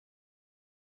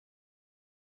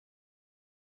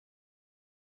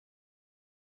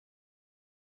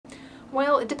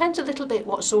Well, it depends a little bit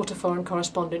what sort of foreign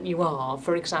correspondent you are.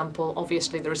 For example,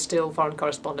 obviously there are still foreign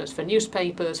correspondents for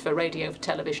newspapers, for radio, for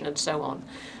television and so on.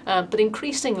 But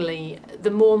increasingly, the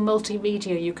more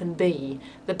multimedia you can be,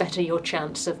 the better your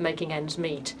chance of making ends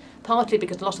meet. Partly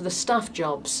because a lot of the staff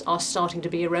jobs are starting to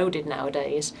be eroded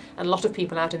nowadays, and a lot of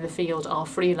people out in the field are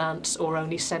freelance or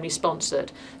only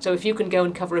semi-sponsored. So if you can go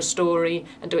and cover a story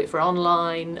and do it for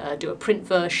online, do a print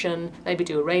version, maybe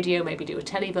do a radio, maybe do a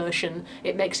telly version,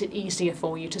 it makes it easier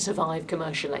for you to survive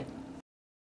commercially.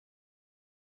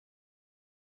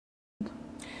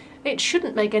 It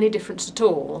shouldn't make any difference at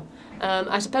all.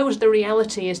 I suppose the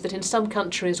reality is that in some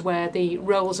countries where the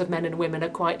roles of men and women are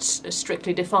quite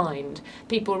strictly defined,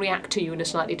 people react to you in a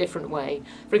slightly different way.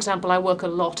 For example, I work a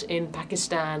lot in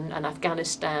Pakistan and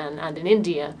Afghanistan and in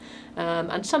India,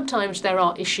 and sometimes there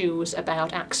are issues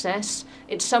about access.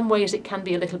 In some ways it can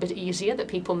be a little bit easier, that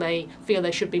people may feel they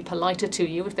should be politer to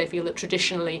you if they feel that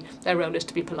traditionally their role is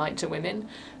to be polite to women.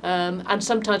 And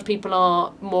sometimes people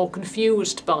are more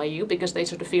confused by you because they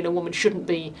sort of feel a woman shouldn't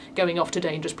be going off to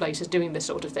dangerous places doing this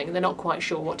sort of thing, and they're not quite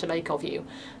sure what to make of you.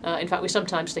 In fact, we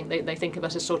sometimes think they think of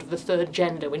us as sort of the third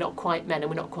gender. We're not quite men and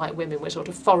we're not quite women, we're sort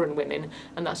of foreign women,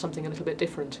 and that's something a little bit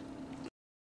different.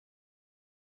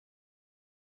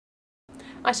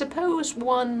 I suppose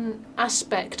one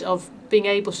aspect of being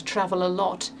able to travel a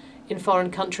lot in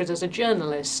foreign countries as a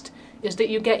journalist is that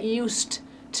you get used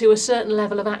to a certain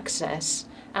level of access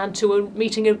and to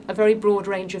meeting a very broad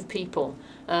range of people.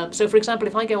 So for example,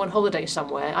 if I go on holiday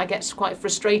somewhere, I get quite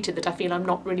frustrated that I feel I'm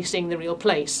not really seeing the real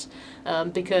place,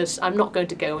 because I'm not going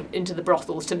to go into the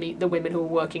brothels to meet the women who are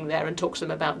working there and talk to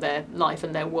them about their life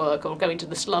and their work, or go into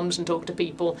the slums and talk to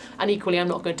people, and equally I'm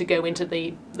not going to go into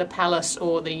the palace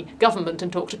or the government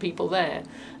and talk to people there,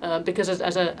 because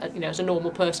as a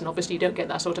normal person, obviously you don't get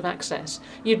that sort of access.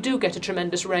 You do get a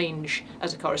tremendous range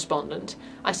as a correspondent.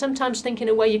 I sometimes think in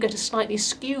a way you get a slightly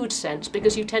skewed sense,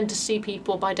 because you tend to see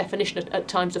people by definition at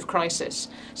times of crisis.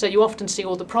 So you often see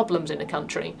all the problems in a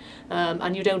country,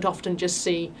 and you don't often just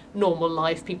see normal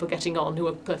life, people getting on who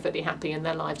are perfectly happy and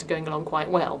their lives are going along quite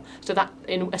well. So that,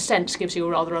 in a sense, gives you a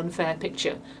rather unfair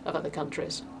picture of other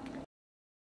countries.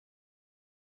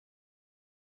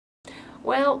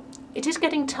 Well, it is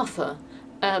getting tougher.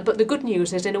 But the good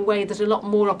news is, in a way, there's a lot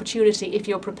more opportunity if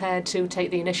you're prepared to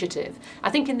take the initiative. I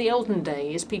think in the olden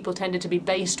days, people tended to be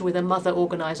based with a mother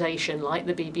organisation like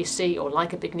the BBC or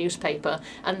like a big newspaper,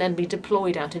 and then be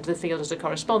deployed out into the field as a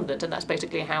correspondent, and that's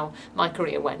basically how my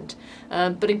career went.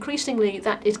 But increasingly,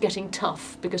 that is getting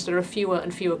tough, because there are fewer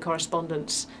and fewer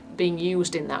correspondents being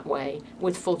used in that way,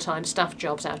 with full-time staff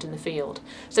jobs out in the field.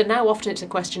 So now often it's a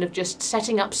question of just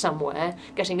setting up somewhere,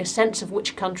 getting a sense of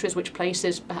which countries, which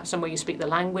places, perhaps somewhere you speak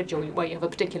the language or where you have a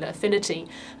particular affinity,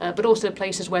 but also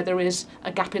places where there is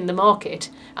a gap in the market,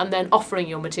 and then offering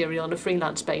your material on a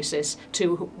freelance basis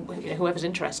to whoever's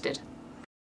interested.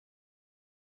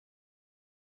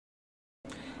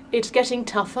 It's getting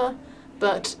tougher,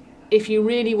 but if you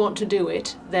really want to do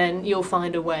it, then you'll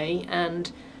find a way,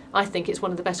 and I think it's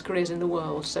one of the best careers in the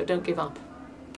world, so don't give up.